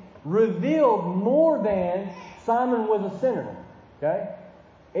thing revealed more than Simon was a sinner. Okay?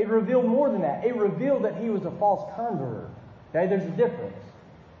 It revealed more than that. It revealed that he was a false convert. Okay? There's a difference.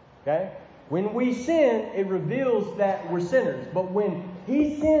 Okay? When we sin, it reveals that we're sinners. But when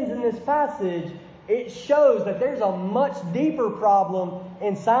he sins in this passage, it shows that there's a much deeper problem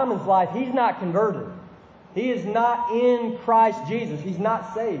in Simon's life. He's not converted. He is not in Christ Jesus. He's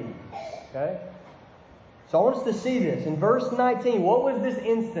not saved. Okay? So I want us to see this. In verse 19, what was this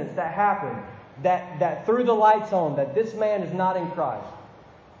instance that happened that threw the lights on, that this man is not in Christ?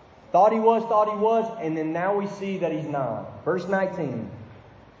 Thought he was, and then now we see that he's not. Verse 19.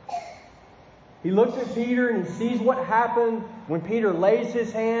 He looks at Peter and he sees what happened when Peter lays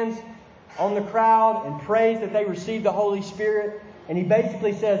his hands on the crowd and prays that they receive the Holy Spirit. And he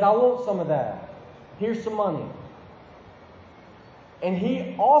basically says, I want some of that. Here's some money. And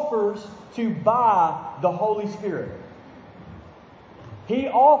he offers to buy the Holy Spirit. He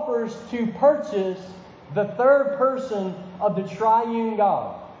offers to purchase the third person of the triune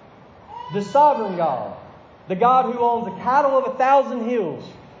God. The sovereign God. The God who owns the cattle of 1,000 hills.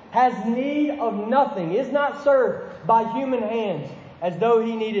 Has need of nothing, is not served by human hands as though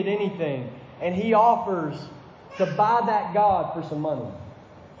he needed anything. And he offers to buy that God for some money.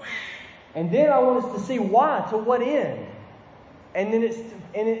 And then I want us to see why, to what end. And then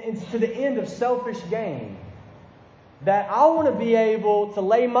it's to the end of selfish gain. That I want to be able to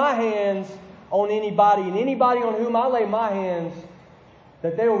lay my hands on anybody, and anybody on whom I lay my hands,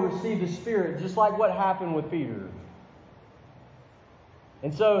 that they will receive the Spirit, just like what happened with Peter.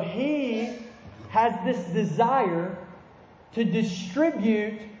 And so he has this desire to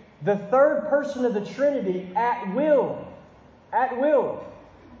distribute the third person of the Trinity at will. At will.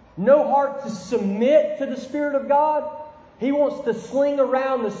 No heart to submit to the Spirit of God. He wants to sling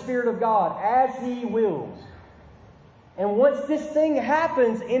around the Spirit of God as he wills. And once this thing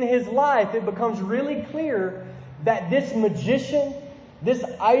happens in his life, it becomes really clear that this magician, this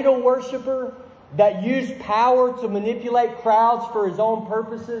idol worshiper, that used power to manipulate crowds for his own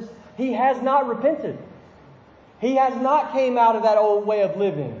purposes, he has not repented. He has not came out of that old way of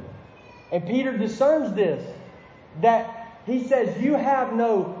living. And Peter discerns this, that he says, you have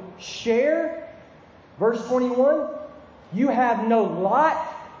no share. Verse 21, you have no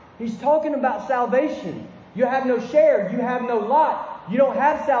lot. He's talking about salvation. You have no share. You have no lot. You don't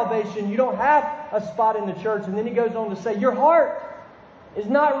have salvation. You don't have a spot in the church. And then he goes on to say, your heart is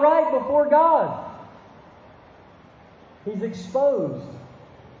not right before God. He's exposed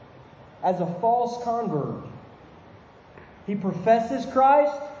as a false convert. He professes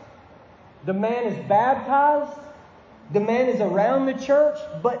Christ. The man is baptized. The man is around the church.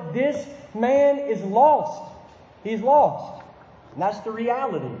 But this man is lost. He's lost. And that's the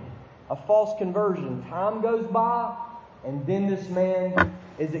reality of false conversion. Time goes by, and then this man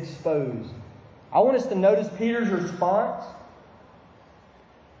is exposed. I want us to notice Peter's response.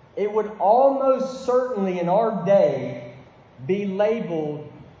 It would almost certainly in our day be labeled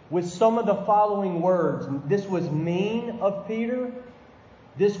with some of the following words. This was mean of Peter.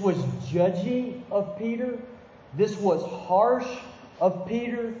 This was judgy of Peter. This was harsh of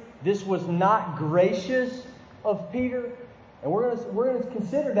Peter. This was not gracious of Peter. And we're going to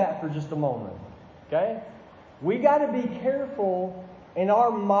consider that for just a moment. Okay? We got to be careful in our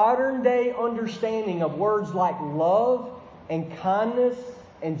modern day understanding of words like love and kindness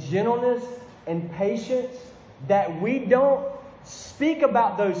and gentleness and patience, that we don't speak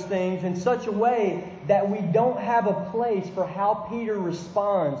about those things in such a way that we don't have a place for how Peter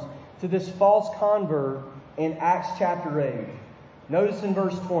responds to this false convert in Acts chapter 8. Notice in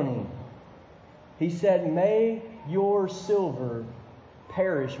verse 20, he said, may your silver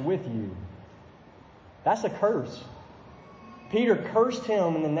perish with you. That's a curse. Peter cursed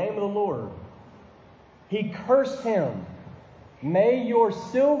him in the name of the Lord. He cursed him. May your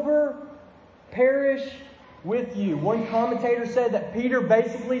silver perish with you. One commentator said that Peter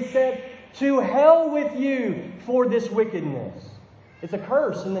basically said, to hell with you for this wickedness. It's a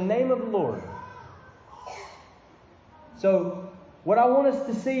curse in the name of the Lord. So, what I want us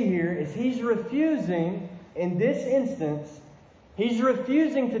to see here is he's refusing, in this instance, he's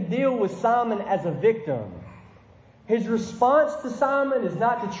refusing to deal with Simon as a victim. His response to Simon is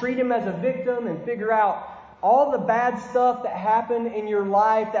not to treat him as a victim and figure out all the bad stuff that happened in your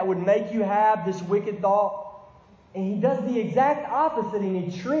life that would make you have this wicked thought. And he does the exact opposite,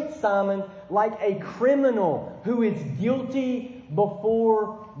 and he treats Simon like a criminal who is guilty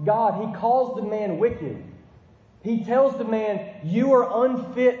before God. He calls the man wicked. He tells the man, you are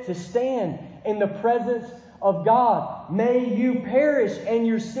unfit to stand in the presence of God. May you perish and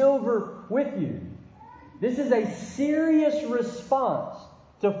your silver with you. This is a serious response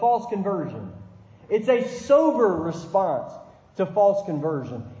to false conversion. It's a sober response to false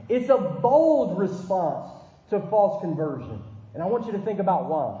conversion. It's a bold response to false conversion. And I want you to think about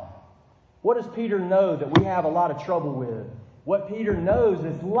why. What does Peter know that we have a lot of trouble with? What Peter knows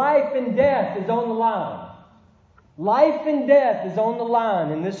is life and death is on the line. Life and death is on the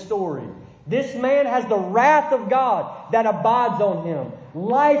line in this story. This man has the wrath of God that abides on him.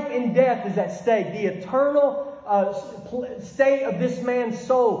 Life and death is at stake. The eternal state of this man's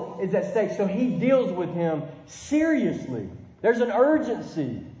soul is at stake. So he deals with him seriously. There's an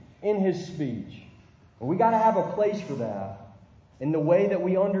urgency in his speech. And we got to have a place for that in the way that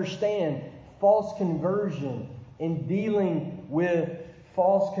we understand false conversion in dealing with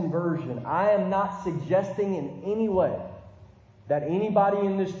false conversion. I am not suggesting in any way that anybody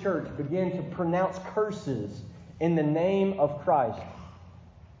in this church begin to pronounce curses in the name of Christ.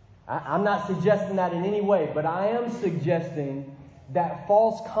 I'm not suggesting that in any way, but I am suggesting that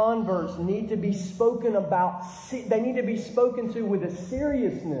false converts need to be spoken about. They need to be spoken to with a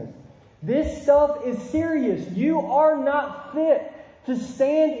seriousness. This stuff is serious. You are not fit to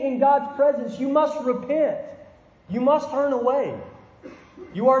stand in God's presence. You must repent. You must turn away.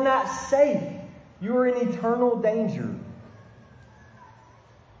 You are not safe. You are in eternal danger.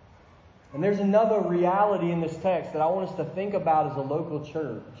 And there's another reality in this text that I want us to think about as a local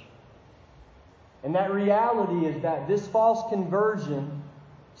church. And that reality is that this false conversion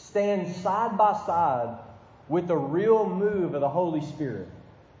stands side by side with the real move of the Holy Spirit,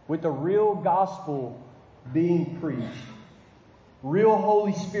 with the real gospel being preached. Real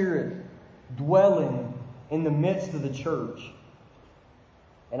Holy Spirit dwelling in the midst of the church.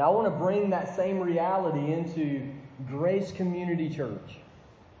 And I want to bring that same reality into Grace Community Church.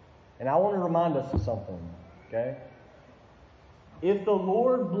 And I want to remind us of something, okay? If the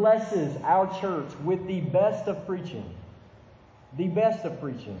Lord blesses our church with the best of preaching, if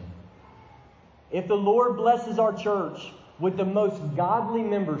the Lord blesses our church with the most godly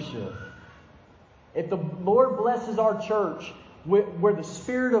membership, if the Lord blesses our church where the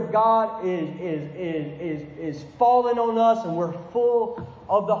Spirit of God is falling on us and we're full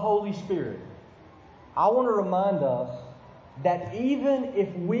of the Holy Spirit, I want to remind us that even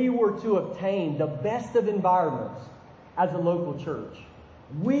if we were to obtain the best of environments as a local church,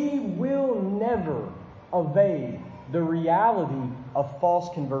 we will never evade the reality of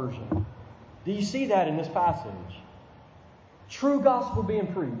false conversion. Do you see that in this passage? True gospel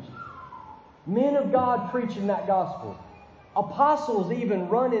being preached. Men of God preaching that gospel. Apostles even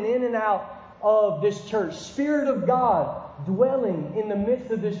running in and out of this church. Spirit of God dwelling in the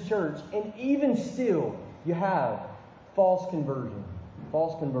midst of this church. And even still, you have false conversion.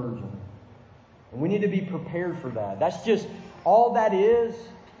 False conversion. And we need to be prepared for that. That's just, all that is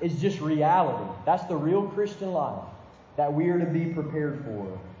just reality. That's the real Christian life that we are to be prepared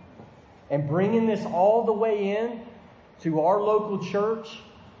for. And bringing this all the way in to our local church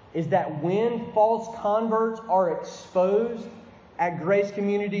is that when false converts are exposed at Grace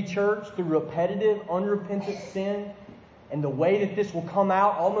Community Church through repetitive, unrepentant sin, and the way that this will come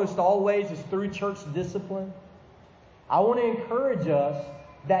out almost always is through church discipline, I want to encourage us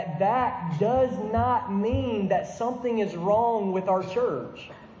that does not mean that something is wrong with our church.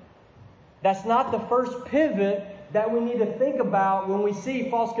 That's not the first pivot that we need to think about when we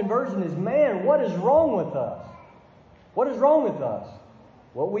see false conversion is, man, what is wrong with us? What is wrong with us?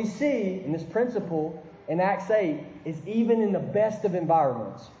 What we see in this principle in Acts 8 is even in the best of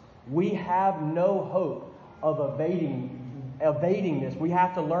environments, we have no hope of evading this. We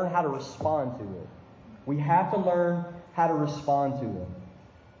have to learn how to respond to it. We have to learn how to respond to it.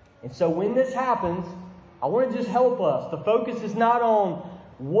 And so when this happens, I want to just help us. The focus is not on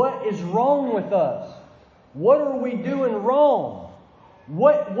what is wrong with us. What are we doing wrong?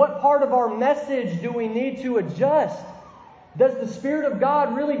 What part of our message do we need to adjust? Does the Spirit of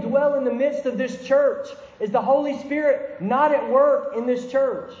God really dwell in the midst of this church? Is the Holy Spirit not at work in this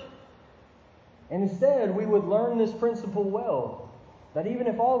church? And instead, we would learn this principle well. That even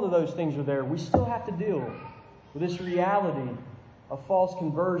if all of those things are there, we still have to deal with this reality of false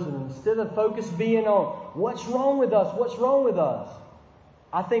conversion. Instead of focus being on what's wrong with us,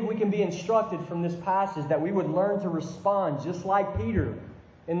 I think we can be instructed from this passage that we would learn to respond just like Peter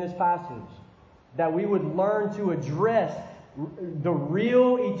in this passage. That we would learn to address the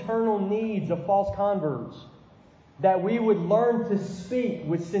real eternal needs of false converts. That we would learn to speak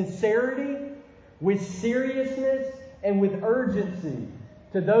with sincerity, with seriousness, and with urgency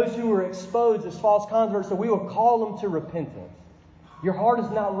to those who are exposed as false converts. So we will call them to repentance. Your heart is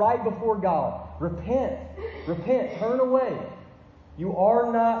not right before God. Repent. Turn away. You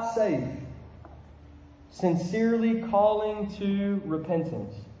are not safe. sincerely calling to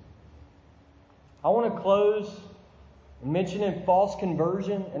repentance. I want to close mentioning false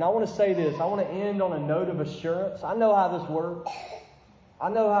conversion, and I want to say this. I want to end on a note of assurance. I know how this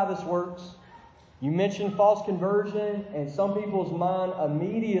works. You mention false conversion, and some people's mind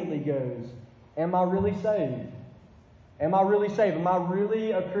immediately goes, am I really saved? Am I really saved? Am I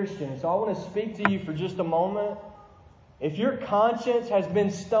really a Christian? So I want to speak to you for just a moment. If your conscience has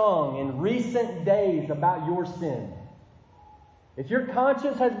been stung in recent days about your sin, if your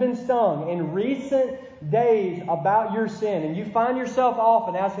conscience has been stung in recent days about your sin, and you find yourself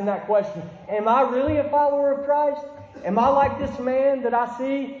often asking that question, am I really a follower of Christ? Am I like this man that I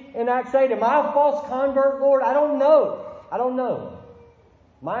see in Acts 8? Am I a false convert, Lord? I don't know.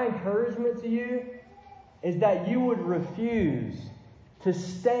 My encouragement to you is that you would refuse to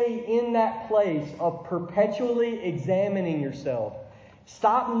stay in that place of perpetually examining yourself.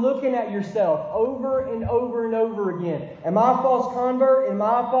 Stop looking at yourself over and over and over again. Am I a false convert? Am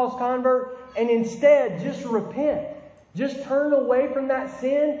I a false convert? And instead, just repent. Just turn away from that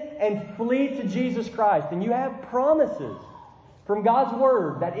sin and flee to Jesus Christ. And you have promises from God's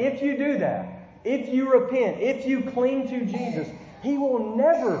Word that if you do that, if you repent, if you cling to Jesus, He will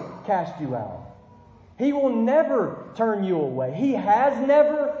never cast you out. He will never turn you away. He has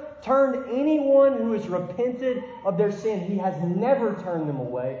never turned anyone who has repented of their sin. He has never turned them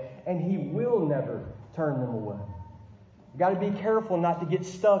away, and He will never turn them away. We've got to be careful not to get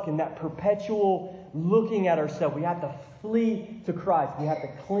stuck in that perpetual looking at ourselves. We have to flee to Christ. We have to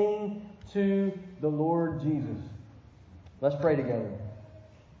cling to the Lord Jesus. Let's pray together.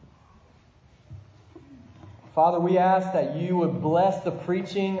 Father, we ask that you would bless the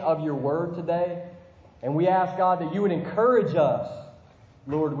preaching of your word today. And we ask, God, that you would encourage us,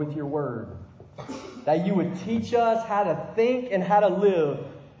 Lord, with your word. That you would teach us how to think and how to live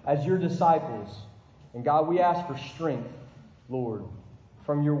as your disciples. And God, we ask for strength, Lord,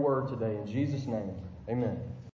 from your word today. In Jesus' name, amen.